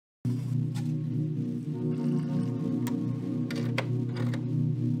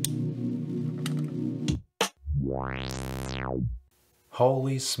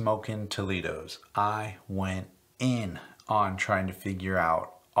Holy smokin' Toledos. I went in on trying to figure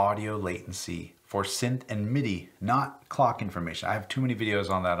out audio latency for synth and Midi, not clock information. I have too many videos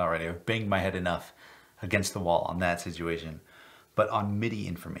on that already. I've banged my head enough against the wall on that situation, but on Midi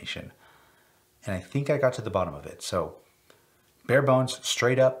information. And I think I got to the bottom of it. So bare bones,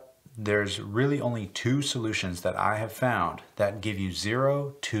 straight up, there's really only two solutions that I have found that give you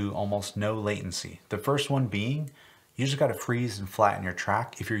 0 to almost no latency. The first one being, you just got to freeze and flatten your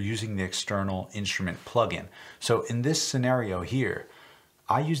track if you're using the external instrument plugin. So in this scenario here,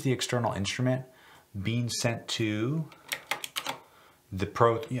 I use the external instrument being sent to the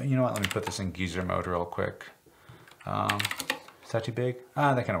Pro. You know what? Let me put this in geezer mode real quick. Is that too big?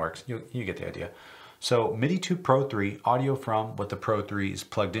 That kind of works. You get the idea. So MIDI to Pro 3, audio from what the Pro 3 is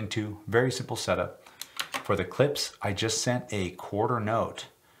plugged into. Very simple setup. For the clips, I just sent a quarter note,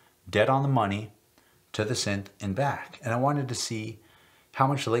 dead on the money, to the synth and back. And I wanted to see how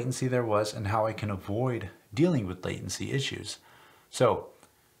much latency there was and how I can avoid dealing with latency issues. So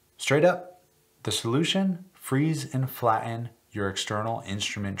straight up, the solution, freeze and flatten your external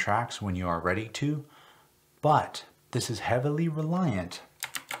instrument tracks when you are ready to, but this is heavily reliant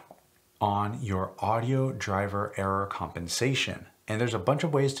on your audio driver error compensation. And there's a bunch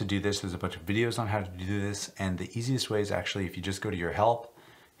of ways to do this. There's a bunch of videos on how to do this. And the easiest way is actually if you just go to your help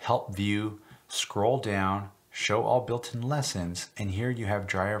view, scroll down, show all built-in lessons, and here you have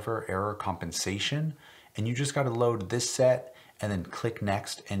driver error compensation. And you just got to load this set and then click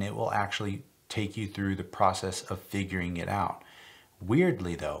next, and it will actually take you through the process of figuring it out.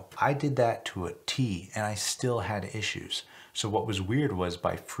 Weirdly though, I did that to a T and I still had issues. So what was weird was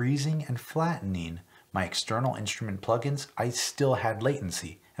by freezing and flattening my external instrument plugins, I still had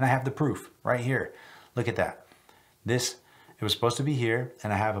latency. And I have the proof right here. Look at that. It was supposed to be here,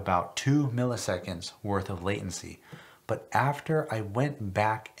 and I have about 2 milliseconds worth of latency. But after I went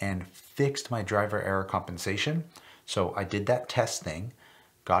back and fixed my driver error compensation, so I did that test thing,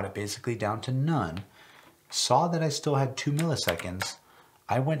 got it basically down to none, saw that I still had 2 milliseconds,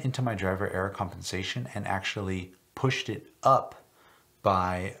 I went into my driver error compensation and actually pushed it up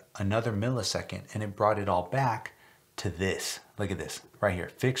by another millisecond, and it brought it all back to this. Look at this right here,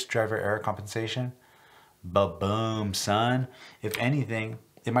 fixed driver error compensation. Ba-boom, son. If anything,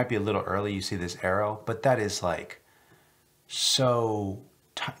 it might be a little early, you see this arrow, but that is like so,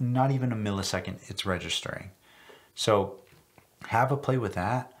 not even a millisecond it's registering. So have a play with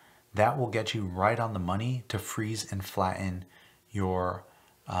that. That will get you right on the money to freeze and flatten your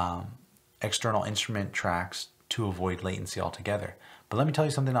external instrument tracks to avoid latency altogether. But let me tell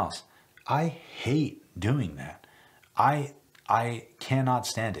you something else. I hate doing that. I cannot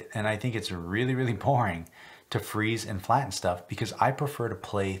stand it. And I think it's really, really boring to freeze and flatten stuff because I prefer to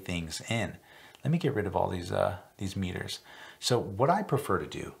play things in. Let me get rid of all these meters. So what I prefer to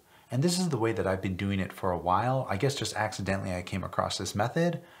do, and this is the way that I've been doing it for a while, I guess just accidentally I came across this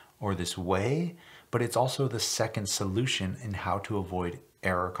method or this way, but it's also the second solution in how to avoid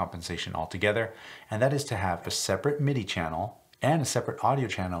error compensation altogether. And that is to have a separate MIDI channel and a separate audio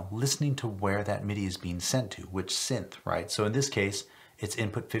channel listening to where that MIDI is being sent to, which synth, right? So in this case, it's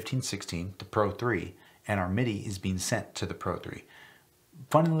input 1516 to Pro 3, and our MIDI is being sent to the Pro 3.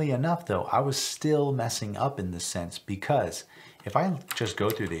 Funnily enough though, I was still messing up in this sense because if I just go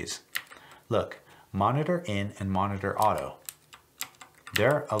through these, look, monitor in and monitor auto,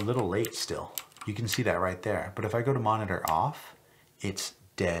 they're a little late still. You can see that right there. But if I go to monitor off, it's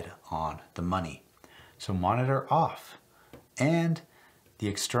dead on the money. So monitor off. And the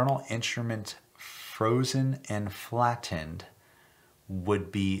external instrument frozen and flattened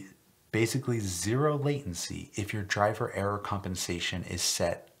would be basically 0 latency if your driver error compensation is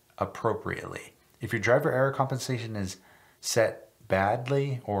set appropriately. If your driver error compensation is set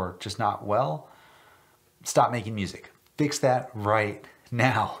badly or just not well, stop making music. Fix that right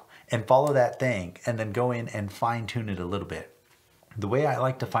now and follow that thing and then go in and fine tune it a little bit. The way I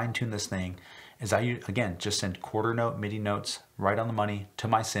like to fine tune this thing is I, again, just send quarter note MIDI notes right on the money to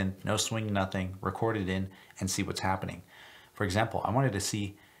my synth, no swing, nothing, record it in and see what's happening. For example, I wanted to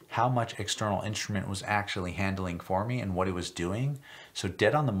see how much external instrument was actually handling for me and what it was doing. So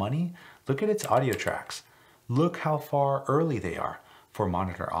dead on the money, look at its audio tracks. Look how far early they are for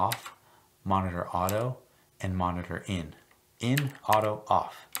monitor off, monitor auto, and monitor in. In, auto,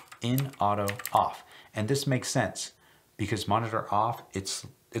 off. In, auto, off. And this makes sense because monitor off, it's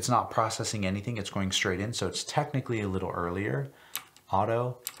not processing anything, it's going straight in, so it's technically a little earlier.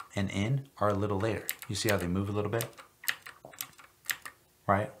 Auto and in are a little later. You see how they move a little bit?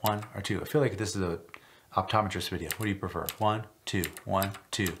 Right, 1 or 2. I feel like this is a optometrist video. What do you prefer? 1, 2, 1,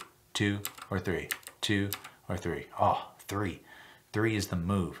 2, 2 or 3, 2 or 3? Oh, 3. 3 is the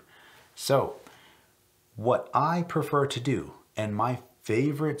move. So what I prefer to do, and my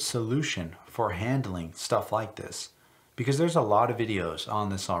favorite solution for handling stuff like this, because there's a lot of videos on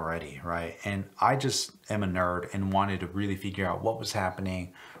this already, right? And I just am a nerd and wanted to really figure out what was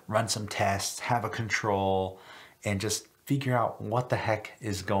happening, run some tests, have a control, and just figure out what the heck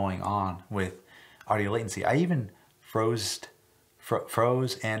is going on with audio latency. I even froze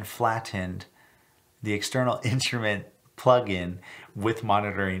and flattened the external instrument plugin with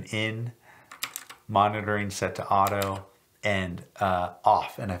monitoring in, monitoring set to auto, and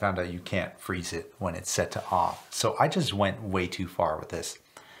off, and I found out you can't freeze it when it's set to off. So I just went way too far with this.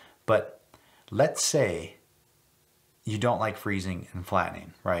 But let's say you don't like freezing and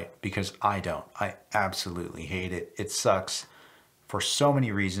flattening, right? Because I don't. I absolutely hate it. It sucks for so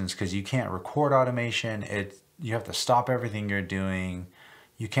many reasons, because you can't record automation. You have to stop everything you're doing.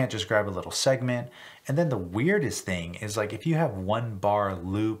 You can't just grab a little segment. And then the weirdest thing is, like, if you have 1 bar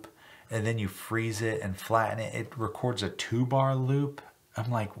loop and then you freeze it and flatten it, it records a 2 bar loop. I'm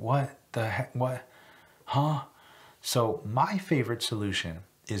like, what the heck, what, huh? So my favorite solution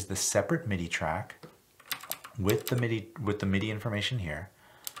is the separate MIDI track with the MIDI information here,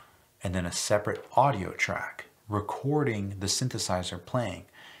 and then a separate audio track recording the synthesizer playing.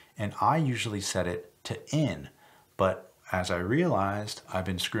 And I usually set it to in, but as I realized, I've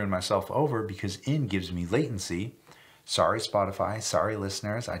been screwing myself over because in gives me latency. Sorry, Spotify. Sorry,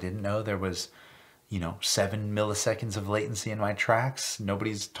 listeners. I didn't know there was, 7 milliseconds of latency in my tracks.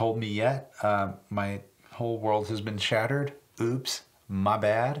 Nobody's told me yet. My whole world has been shattered. Oops, my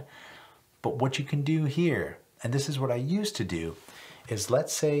bad. But what you can do here, and this is what I used to do, is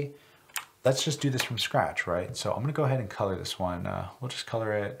let's just do this from scratch, right? So I'm going to go ahead and color this one. We'll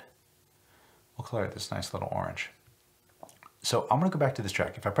color it this nice little orange. So I'm going to go back to this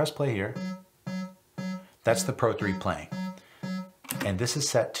track. If I press play here, that's the Pro 3 playing. And this is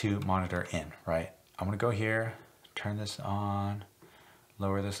set to monitor in, right? I'm going to go here, turn this on,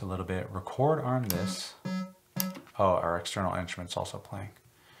 lower this a little bit, record on this. Oh, our external instrument's also playing.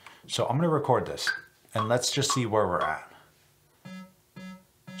 So I'm going to record this, and let's just see where we're at.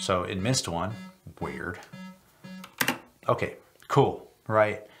 So it missed one. Weird. Okay, cool,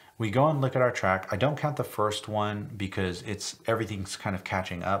 right? We go and look at our track. I don't count the first one because everything's kind of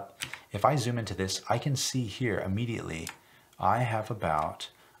catching up. If I zoom into this, I can see here immediately, I have about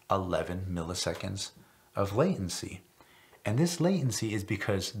 11 milliseconds of latency. And this latency is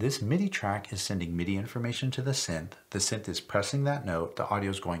because this MIDI track is sending MIDI information to the synth is pressing that note, the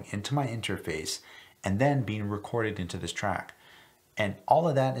audio is going into my interface, and then being recorded into this track. And all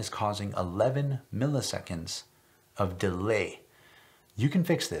of that is causing 11 milliseconds of delay. You can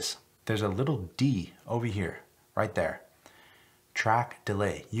fix this. There's a little D over here, right there. Track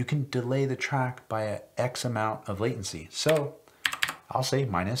delay. You can delay the track by an X amount of latency. So I'll say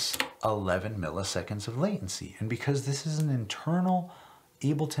minus 11 milliseconds of latency. And because this is an internal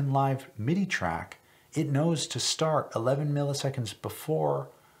Ableton Live MIDI track, it knows to start 11 milliseconds before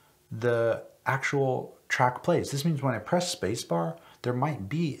the actual track plays. This means when I press spacebar, there might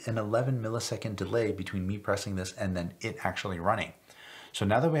be an 11 millisecond delay between me pressing this and then it actually running. So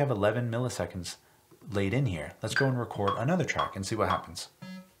now that we have 11 milliseconds laid in here, let's go and record another track and see what happens.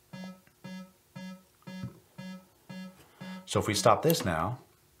 So if we stop this now,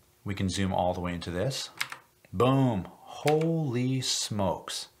 we can zoom all the way into this. Boom, holy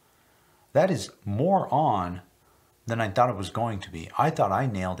smokes. That is more on than I thought it was going to be. I thought I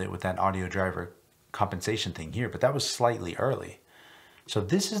nailed it with that audio driver compensation thing here, but that was slightly early. So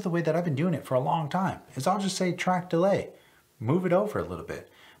this is the way that I've been doing it for a long time, is I'll just say track delay, move it over a little bit.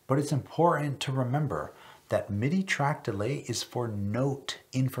 But it's important to remember that MIDI track delay is for note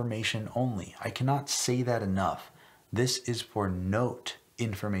information only. I cannot say that enough. This is for note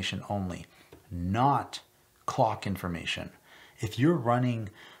information only, not clock information. If you're running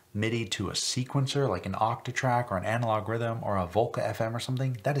MIDI to a sequencer like an Octatrack or an Analog Rhythm or a Volca FM or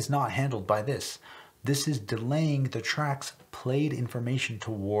something, that is not handled by this. This is delaying the track's played information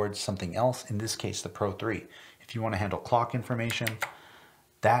towards something else, in this case the Pro 3. If you want to handle clock information,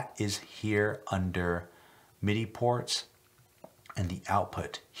 that is here under MIDI ports and the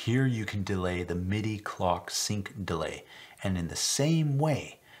output. Here you can delay the MIDI clock sync delay. And in the same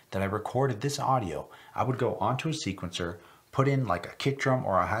way that I recorded this audio, I would go onto a sequencer, put in like a kick drum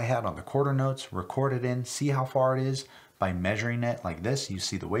or a hi-hat on the quarter notes, record it in, see how far it is by measuring it like this. You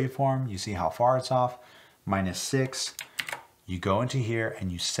see the waveform, you see how far it's off, -6. You go into here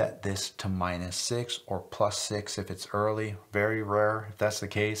and you set this to -6 or +6 if it's early. Very rare if that's the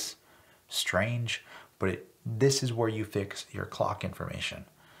case. Strange, but this is where you fix your clock information.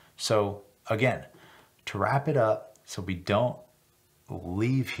 So again, to wrap it up so we don't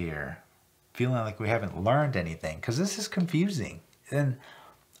leave here feeling like we haven't learned anything, because this is confusing. And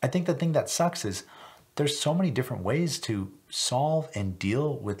I think the thing that sucks is there's so many different ways to solve and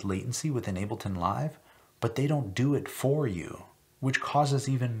deal with latency within Ableton Live, but they don't do it for you, which causes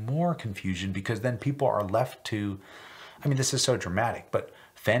even more confusion, because then people are left to, I mean, this is so dramatic, but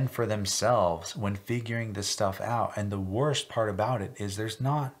fend for themselves when figuring this stuff out. And the worst part about it is there's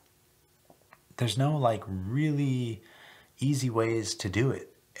no like really easy ways to do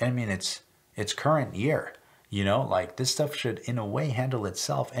it. I mean, it's current year, you know, like this stuff should in a way handle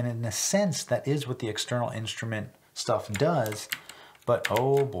itself. And in a sense, that is what the external instrument stuff does. But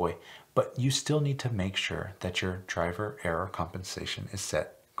oh boy, but you still need to make sure that your driver error compensation is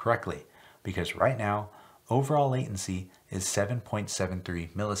set correctly, because right now, overall latency is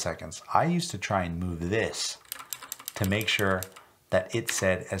 7.73 milliseconds. I used to try and move this to make sure that it's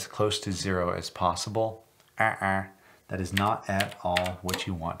set as close to 0 as possible. That is not at all what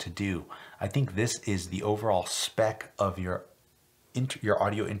you want to do. I think this is the overall spec of your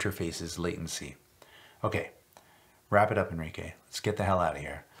audio interface's latency. Okay, wrap it up, Enrique. Let's get the hell out of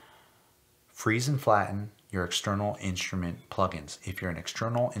here. Freeze and flatten your external instrument plugins. If you're an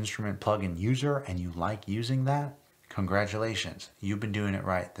external instrument plugin user and you like using that, congratulations. You've been doing it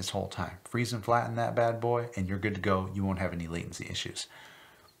right this whole time. Freeze and flatten that bad boy and you're good to go. You won't have any latency issues.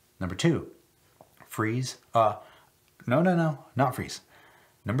 Number 2, freeze. Not freeze.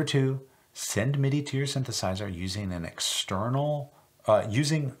 Number 2, send MIDI to your synthesizer using an external,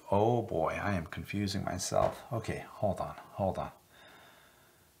 oh boy, I am confusing myself. Okay, hold on.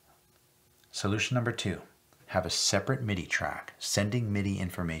 Solution number 2, have a separate MIDI track, sending MIDI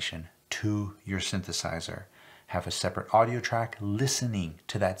information to your synthesizer. Have a separate audio track listening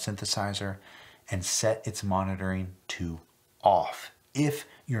to that synthesizer, and set its monitoring to off if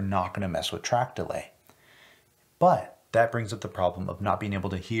you're not going to mess with track delay. But that brings up the problem of not being able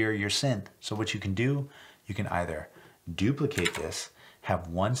to hear your synth. So what you can do, you can either duplicate this, have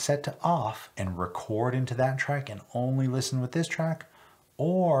one set to off and record into that track and only listen with this track,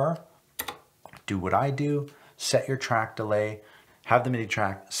 or do what I do, set your track delay, have the MIDI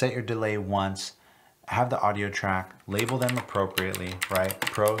track, set your delay once, have the audio track, label them appropriately, right?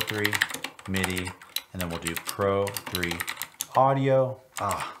 Pro 3 MIDI, and then we'll do Pro 3 audio.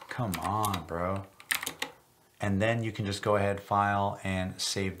 Ah, come on, bro. And then you can just go ahead, file, and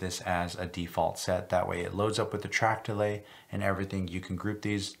save this as a default set. That way it loads up with the track delay and everything. You can group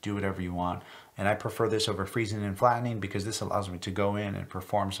these, do whatever you want. And I prefer this over freezing and flattening because this allows me to go in and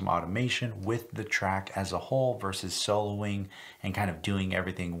perform some automation with the track as a whole versus soloing and kind of doing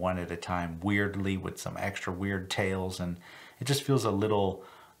everything one at a time weirdly with some extra weird tails. And it just feels a little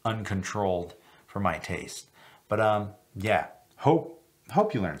uncontrolled for my taste. But yeah, hope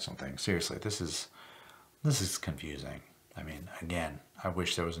you learned something. Seriously, this is confusing. I mean, again, I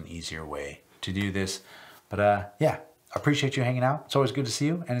wish there was an easier way to do this, but yeah, appreciate you hanging out. It's always good to see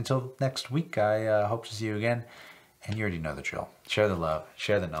you. And until next week, I hope to see you again. And you already know the drill. Share the love,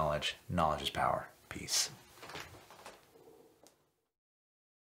 share the knowledge. Knowledge is power. Peace.